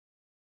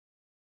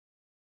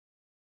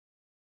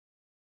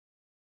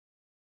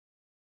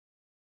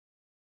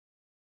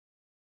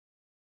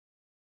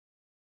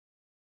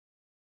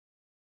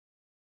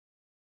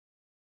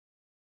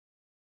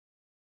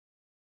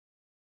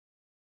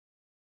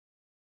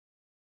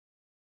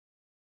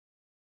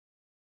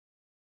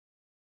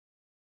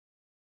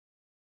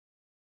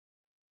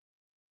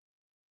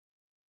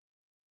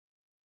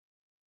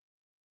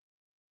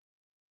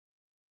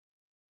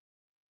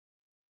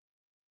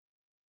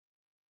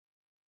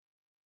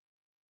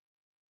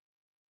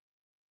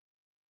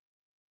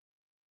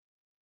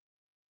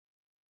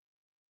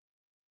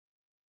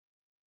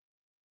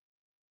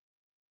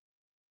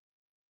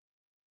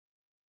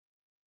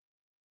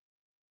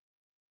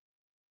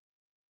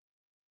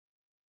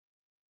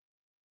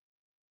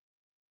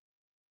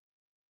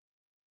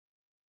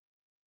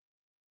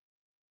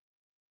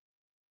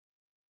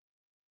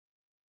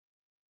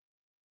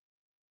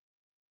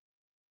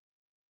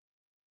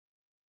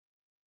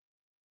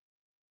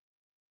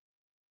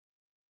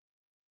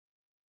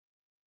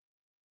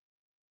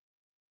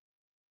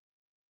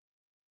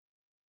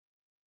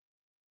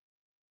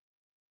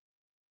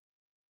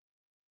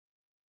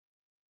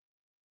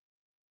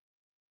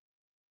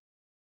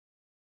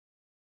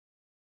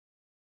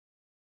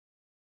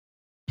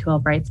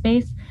D2L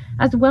Brightspace,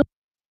 as well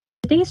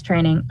as today's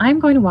training, I'm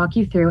going to walk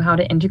you through how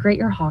to integrate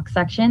your Hawk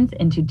sections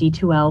into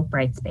D2L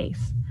Brightspace.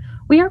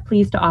 We are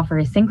pleased to offer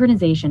a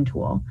synchronization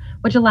tool,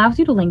 which allows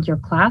you to link your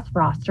class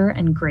roster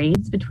and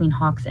grades between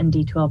Hawks and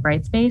D2L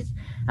Brightspace,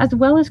 as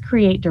well as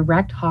create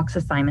direct Hawks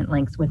assignment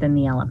links within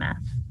the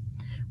LMS.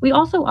 We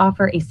also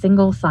offer a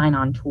single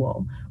sign-on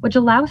tool, which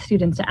allows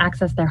students to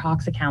access their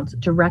Hawks accounts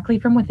directly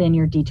from within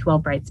your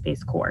D2L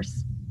Brightspace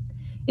course.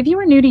 If you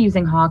are new to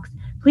using Hawks,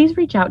 please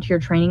reach out to your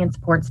training and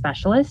support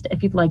specialist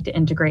if you'd like to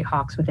integrate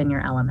Hawks within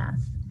your LMS.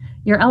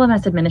 Your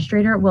LMS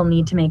administrator will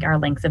need to make our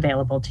links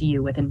available to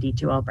you within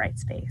D2L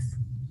Brightspace.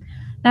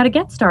 Now to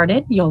get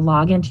started, you'll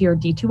log into your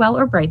D2L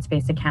or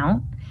Brightspace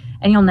account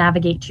and you'll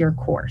navigate to your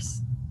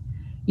course.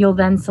 You'll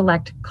then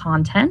select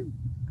Content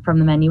from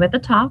the menu at the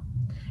top,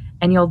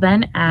 and you'll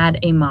then add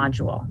a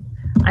module.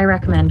 I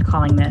recommend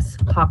calling this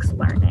Hawks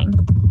Learning.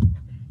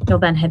 You'll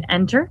then hit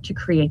Enter to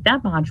create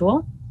that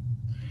module.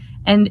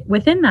 And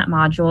within that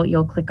module,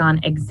 you'll click on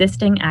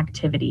Existing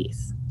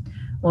Activities.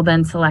 We'll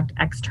then select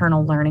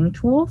External Learning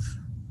Tools,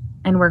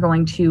 and we're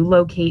going to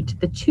locate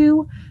the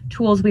two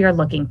tools we are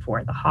looking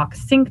for, the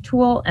Hawks Sync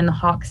tool and the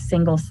Hawks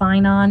Single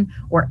Sign-On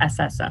or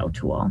SSO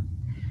tool.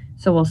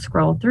 So we'll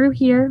scroll through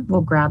here,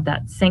 we'll grab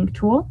that Sync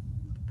tool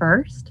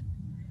first.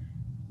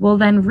 We'll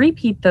then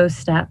repeat those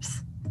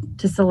steps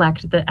to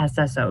select the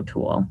SSO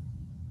tool.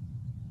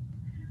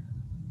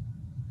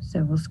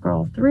 So we'll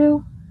scroll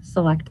through,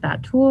 select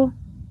that tool,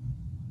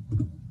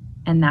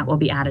 and that will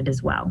be added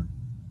as well.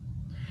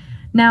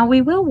 Now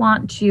we will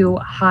want to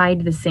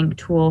hide the sync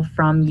tool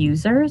from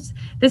users.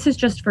 This is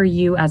just for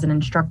you as an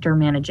instructor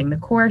managing the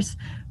course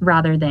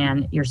rather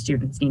than your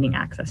students needing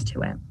access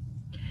to it.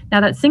 Now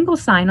that single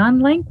sign-on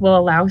link will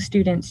allow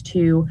students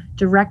to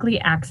directly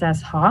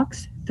access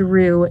Hawks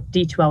through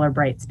D2L or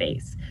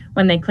Brightspace.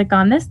 When they click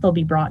on this, they'll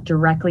be brought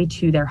directly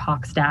to their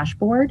Hawks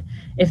dashboard.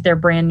 If they're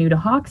brand new to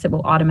Hawks, it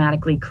will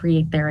automatically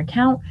create their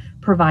account,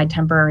 provide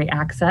temporary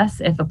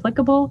access if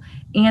applicable,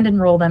 and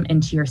enroll them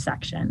into your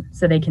section.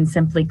 So they can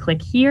simply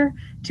click here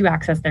to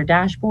access their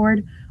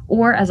dashboard,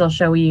 or as I'll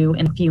show you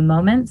in a few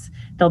moments,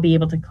 they'll be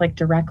able to click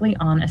directly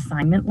on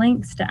assignment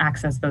links to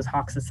access those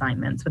Hawks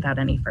assignments without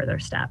any further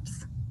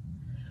steps.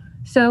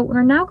 So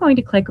we're now going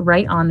to click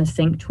right on the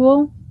sync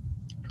tool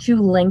to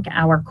link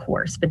our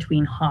course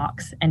between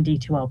Hawks and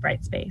D2L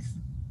Brightspace.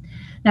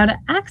 Now to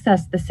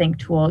access the sync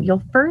tool,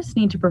 you'll first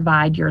need to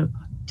provide your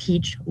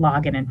Teach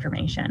login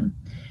information.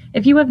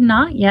 If you have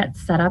not yet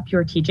set up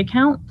your Teach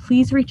account,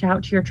 please reach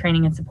out to your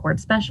training and support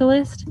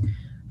specialist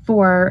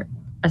for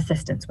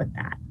assistance with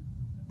that.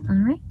 All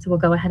right, so we'll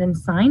go ahead and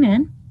sign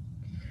in.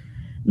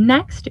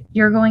 Next,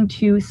 you're going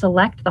to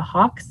select the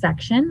Hawks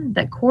section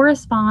that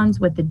corresponds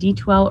with the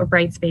D2L or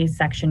Brightspace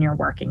section you're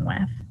working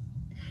with.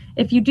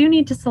 If you do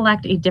need to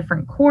select a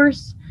different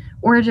course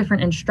or a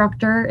different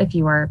instructor, if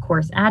you are a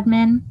course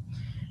admin,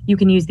 you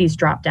can use these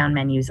drop-down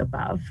menus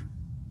above.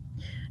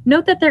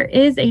 Note that there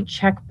is a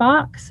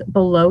checkbox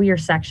below your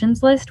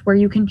sections list where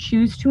you can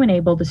choose to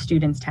enable the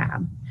Students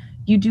tab.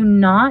 You do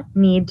not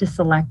need to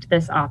select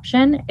this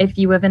option if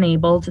you have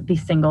enabled the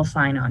single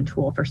sign-on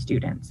tool for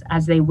students,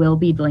 as they will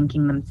be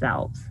linking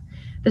themselves.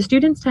 The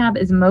Students tab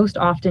is most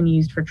often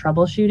used for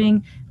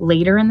troubleshooting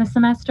later in the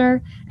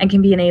semester and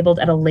can be enabled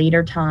at a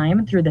later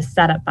time through the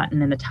Setup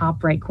button in the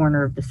top right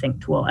corner of the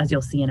Sync tool, as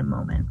you'll see in a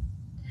moment.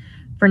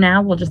 For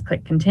now, we'll just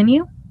click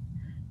Continue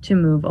to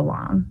move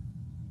along.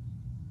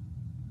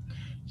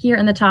 Here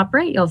in the top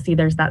right, you'll see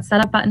there's that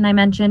Setup button I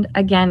mentioned.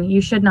 Again, you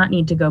should not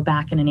need to go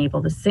back and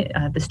enable the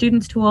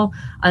Students tool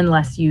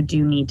unless you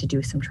do need to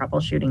do some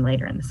troubleshooting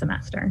later in the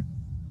semester.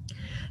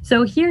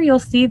 So here you'll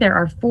see there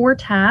are 4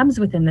 tabs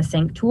within the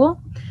Sync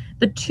tool.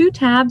 The 2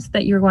 tabs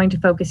that you're going to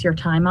focus your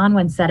time on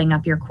when setting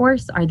up your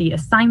course are the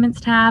Assignments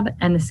tab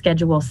and the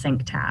Schedule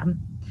Sync tab.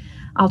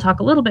 I'll talk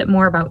a little bit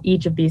more about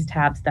each of these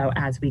tabs though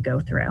as we go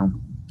through.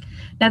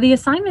 Now the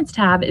Assignments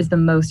tab is the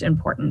most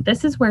important.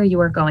 This is where you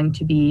are going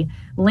to be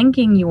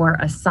linking your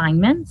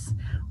assignments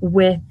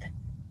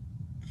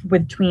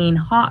between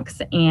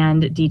Hawks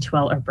and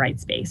D2L or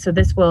Brightspace. So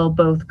this will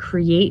both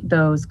create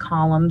those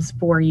columns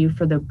for you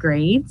for the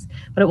grades,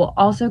 but it will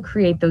also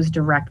create those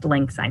direct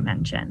links I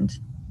mentioned.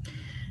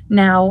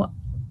 Now,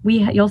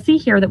 you'll see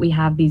here that we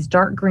have these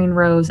dark green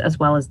rows as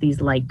well as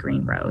these light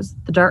green rows.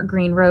 The dark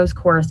green rows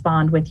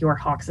correspond with your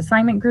Hawks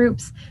assignment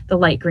groups. The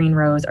light green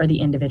rows are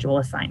the individual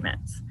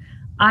assignments.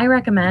 I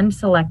recommend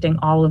selecting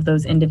all of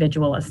those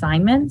individual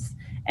assignments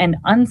and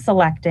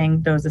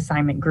unselecting those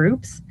assignment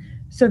groups,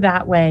 so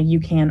that way you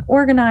can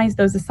organize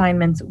those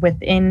assignments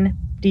within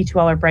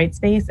D2L or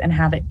Brightspace and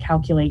have it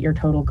calculate your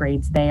total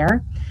grades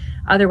there.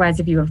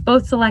 Otherwise, if you have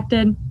both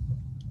selected,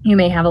 you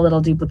may have a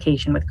little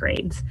duplication with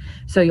grades.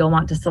 So you'll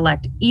want to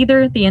select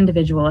either the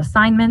individual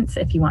assignments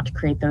if you want to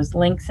create those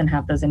links and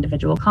have those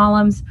individual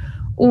columns,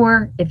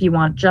 or if you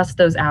want just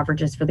those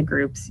averages for the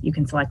groups, you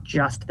can select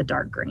just the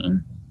dark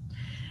green.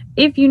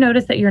 If you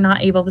notice that you're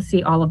not able to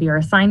see all of your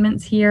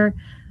assignments here,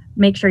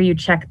 make sure you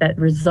check that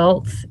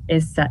Results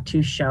is set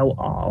to Show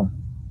All.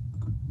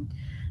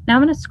 Now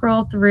I'm going to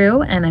scroll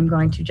through and I'm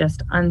going to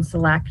just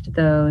unselect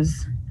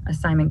those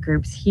assignment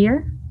groups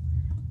here,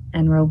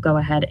 and we'll go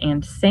ahead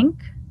and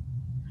sync.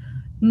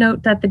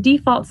 Note that the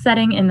default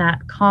setting in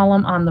that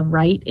column on the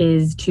right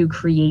is to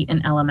create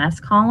an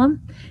LMS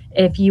column.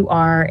 If you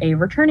are a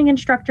returning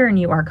instructor and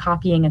you are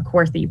copying a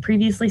course that you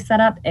previously set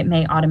up, it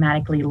may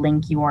automatically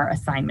link your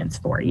assignments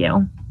for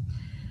you.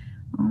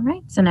 All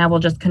right, so now we'll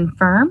just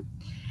confirm,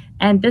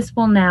 and this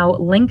will now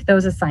link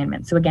those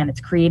assignments. So again,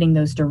 it's creating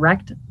those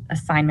direct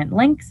assignment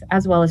links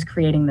as well as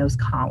creating those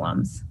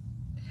columns.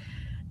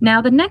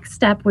 Now the next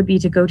step would be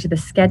to go to the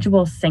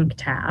Schedule Sync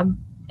tab,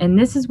 and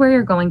this is where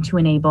you're going to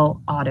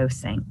enable auto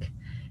sync.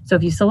 So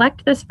if you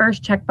select this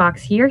first checkbox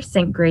here,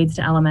 sync grades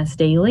to LMS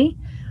daily,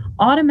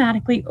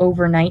 automatically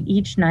overnight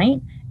each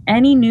night,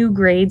 any new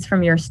grades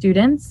from your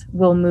students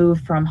will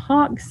move from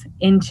Hawks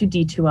into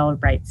D2L or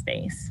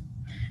Brightspace.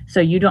 So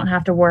you don't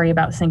have to worry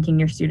about syncing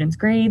your students'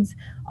 grades.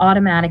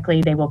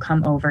 Automatically, they will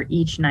come over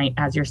each night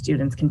as your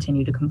students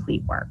continue to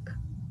complete work.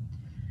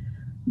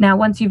 Now,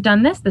 once you've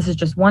done this, this is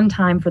just one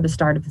time for the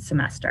start of the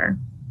semester.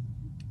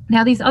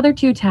 Now, these other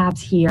two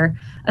tabs here,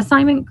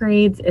 assignment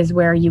grades is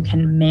where you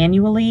can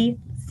manually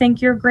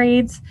sync your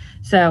grades.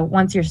 So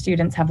once your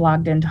students have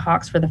logged into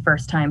Hawks for the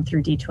first time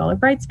through D2L or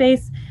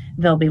Brightspace,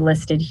 they'll be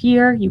listed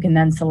here. You can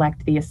then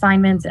select the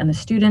assignments and the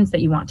students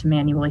that you want to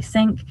manually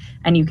sync,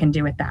 and you can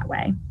do it that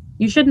way.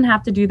 You shouldn't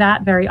have to do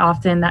that very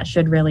often. That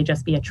should really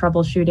just be a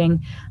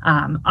troubleshooting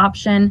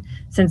option,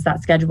 since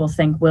that schedule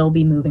sync will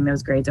be moving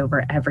those grades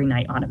over every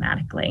night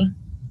automatically.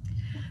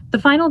 The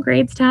Final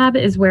Grades tab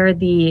is where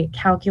the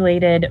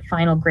calculated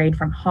final grade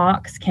from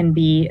Hawks can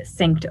be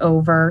synced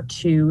over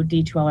to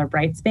D2L or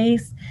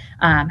Brightspace.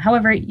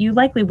 However, you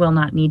likely will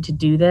not need to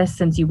do this,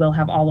 since you will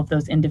have all of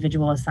those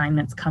individual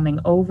assignments coming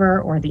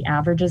over, or the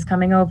averages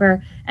coming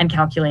over and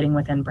calculating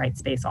within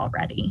Brightspace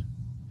already.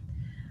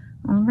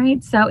 All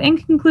right, so in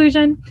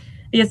conclusion,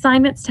 the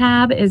Assignments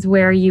tab is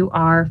where you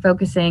are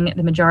focusing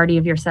the majority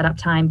of your setup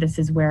time. This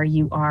is where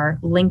you are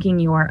linking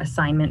your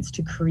assignments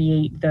to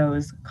create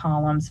those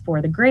columns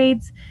for the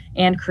grades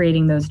and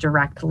creating those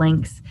direct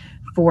links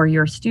for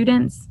your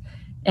students.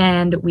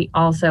 And we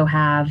also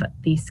have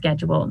the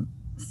Schedule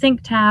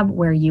Sync tab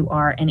where you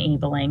are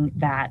enabling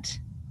that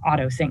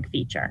auto sync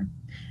feature.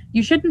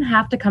 You shouldn't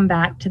have to come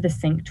back to the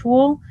sync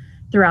tool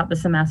throughout the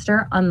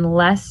semester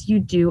unless you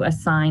do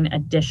assign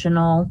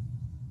additional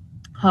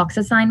Hawks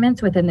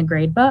assignments within the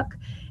gradebook.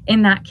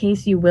 In that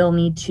case, you will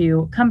need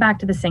to come back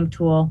to the sync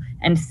tool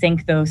and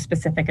sync those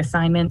specific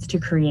assignments to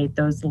create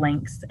those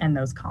links and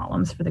those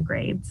columns for the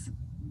grades.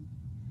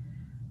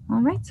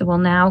 All right, so we'll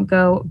now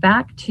go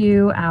back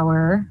to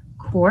our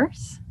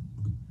course.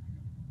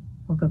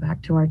 We'll go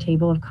back to our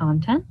table of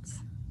contents.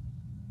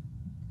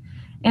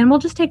 And we'll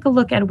just take a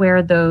look at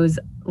where those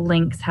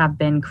links have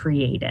been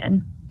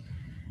created.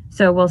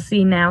 So we'll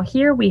see now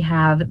here we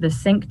have the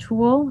sync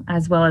tool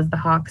as well as the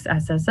Hawks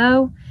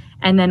SSO,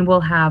 and then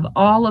we'll have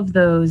all of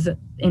those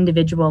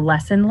individual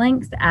lesson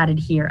links added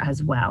here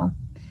as well.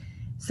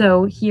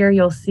 So here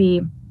you'll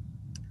see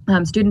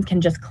students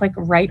can just click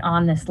right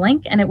on this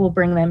link and it will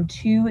bring them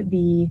to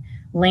the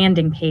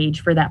landing page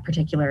for that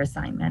particular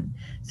assignment.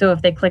 So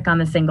if they click on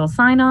the single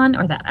sign-on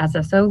or that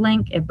SSO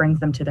link, it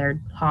brings them to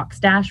their Hawks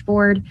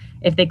dashboard.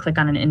 If they click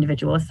on an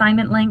individual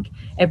assignment link,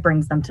 it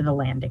brings them to the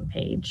landing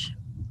page.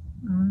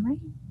 All right.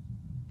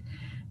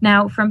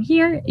 Now from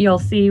here, you'll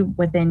see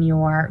within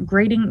your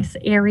grading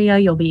area,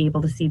 you'll be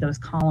able to see those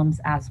columns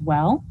as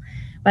well.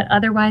 But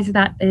otherwise,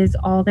 that is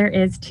all there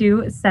is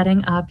to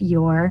setting up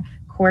your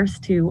course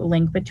to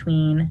link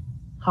between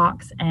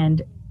Hawks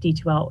and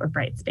D2L or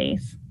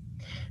Brightspace.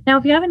 Now,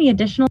 if you have any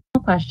additional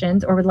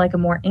questions or would like a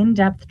more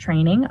in-depth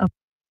training of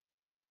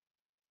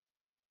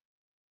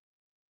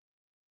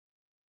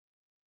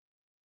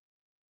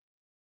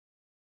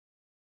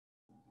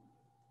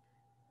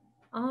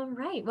All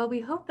right, well, we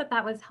hope that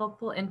that was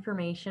helpful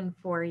information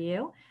for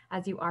you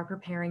as you are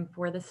preparing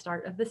for the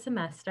start of the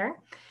semester.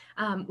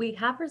 We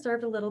have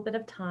reserved a little bit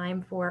of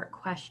time for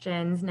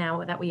questions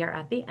now that we are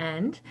at the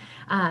end.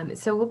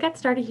 So we'll get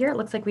started here. It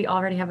looks like we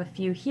already have a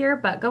few here,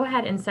 but go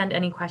ahead and send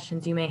any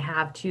questions you may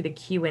have to the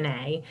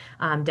Q&A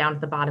down at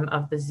the bottom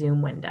of the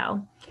Zoom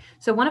window.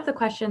 So one of the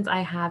questions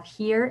I have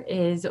here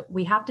is,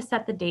 we have to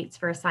set the dates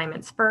for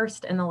assignments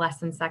first in the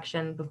lesson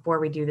section before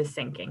we do the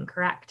syncing,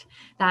 correct?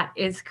 That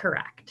is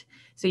correct.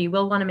 So you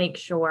will want to make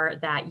sure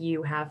that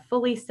you have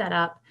fully set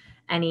up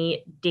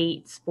any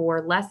dates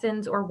for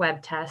lessons or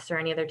web tests or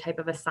any other type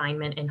of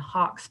assignment in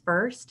Hawks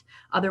first.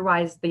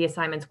 Otherwise, the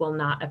assignments will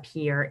not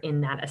appear in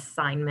that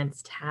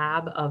assignments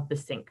tab of the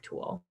sync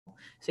tool.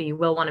 So you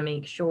will want to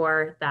make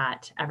sure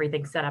that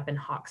everything's set up in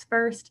Hawks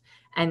first,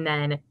 and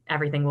then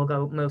everything will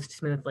go most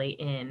smoothly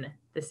in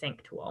the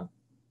sync tool.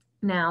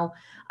 Now,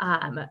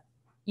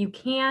 you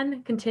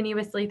can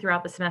continuously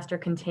throughout the semester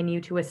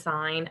continue to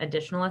assign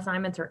additional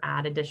assignments or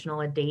add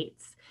additional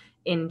dates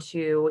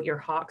into your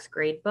Hawks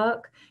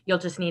gradebook. You'll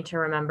just need to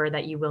remember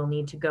that you will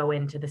need to go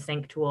into the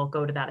sync tool,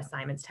 go to that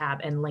assignments tab,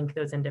 and link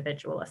those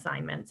individual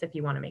assignments if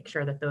you want to make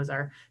sure that those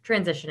are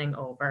transitioning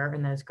over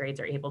and those grades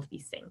are able to be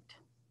synced.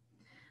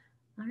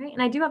 All right,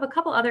 and I do have a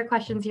couple other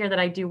questions here that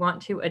I do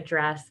want to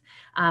address.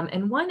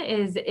 And one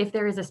is if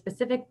there is a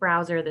specific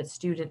browser that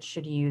students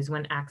should use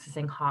when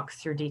accessing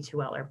Hawks through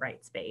D2L or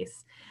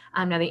Brightspace.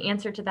 Now, the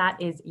answer to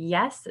that is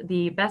yes.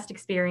 The best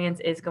experience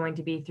is going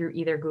to be through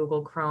either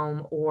Google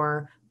Chrome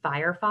or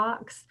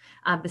Firefox.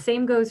 The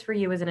same goes for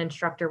you as an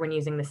instructor when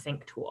using the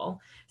sync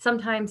tool.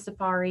 Sometimes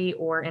Safari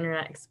or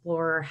Internet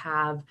Explorer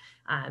have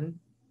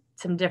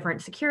some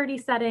different security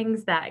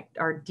settings that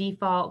are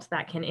default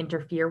that can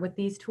interfere with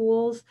these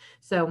tools.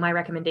 So my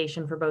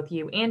recommendation for both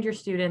you and your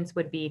students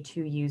would be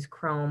to use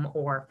Chrome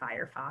or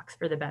Firefox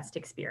for the best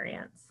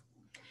experience.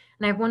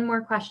 And I have one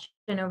more question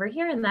over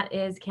here, and that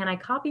is, can I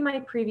copy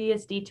my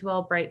previous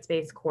D2L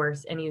Brightspace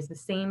course and use the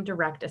same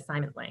direct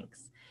assignment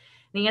links?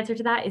 The answer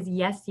to that is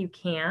yes, you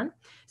can.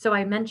 So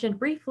I mentioned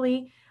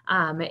briefly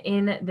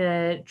in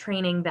the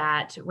training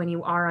that when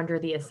you are under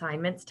the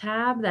assignments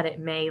tab, that it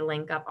may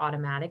link up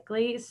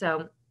automatically.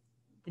 So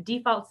the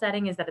default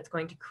setting is that it's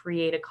going to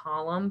create a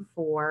column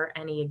for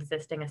any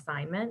existing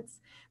assignments.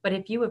 But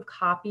if you have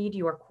copied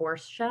your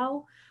course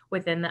shell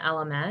within the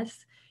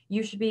LMS,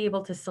 you should be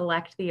able to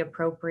select the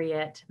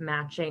appropriate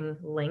matching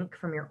link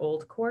from your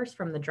old course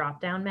from the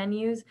drop-down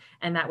menus,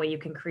 and that way you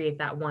can create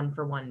that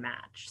one-for-one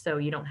match. So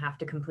you don't have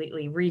to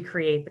completely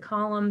recreate the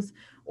columns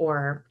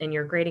or in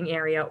your grading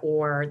area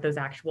or those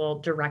actual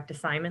direct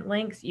assignment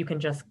links. You can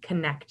just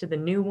connect the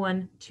new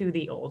one to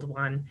the old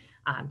one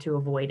to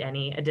avoid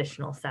any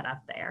additional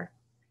setup there.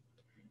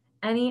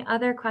 Any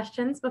other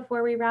questions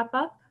before we wrap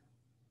up?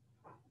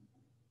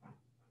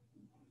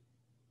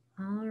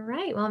 All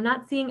right, well, I'm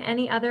not seeing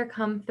any other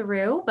come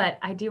through, but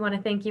I do want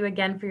to thank you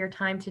again for your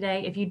time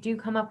today. If you do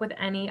come up with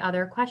any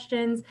other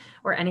questions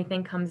or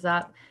anything comes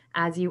up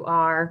as you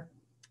are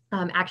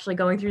actually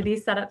going through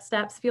these setup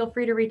steps, feel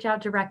free to reach out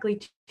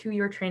directly to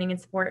your training and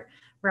support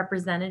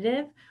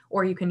representative,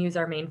 or you can use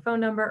our main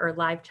phone number or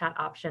live chat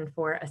option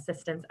for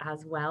assistance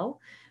as well.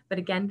 But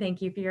again,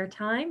 thank you for your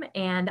time.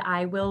 And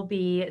I will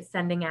be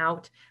sending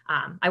out,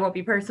 I won't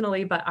be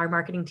personally, but our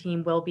marketing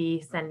team will be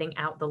sending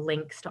out the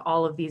links to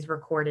all of these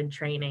recorded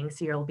trainings.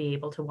 So you'll be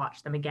able to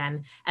watch them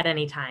again at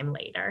any time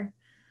later.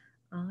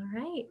 All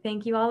right.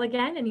 Thank you all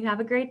again, and you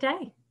have a great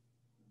day.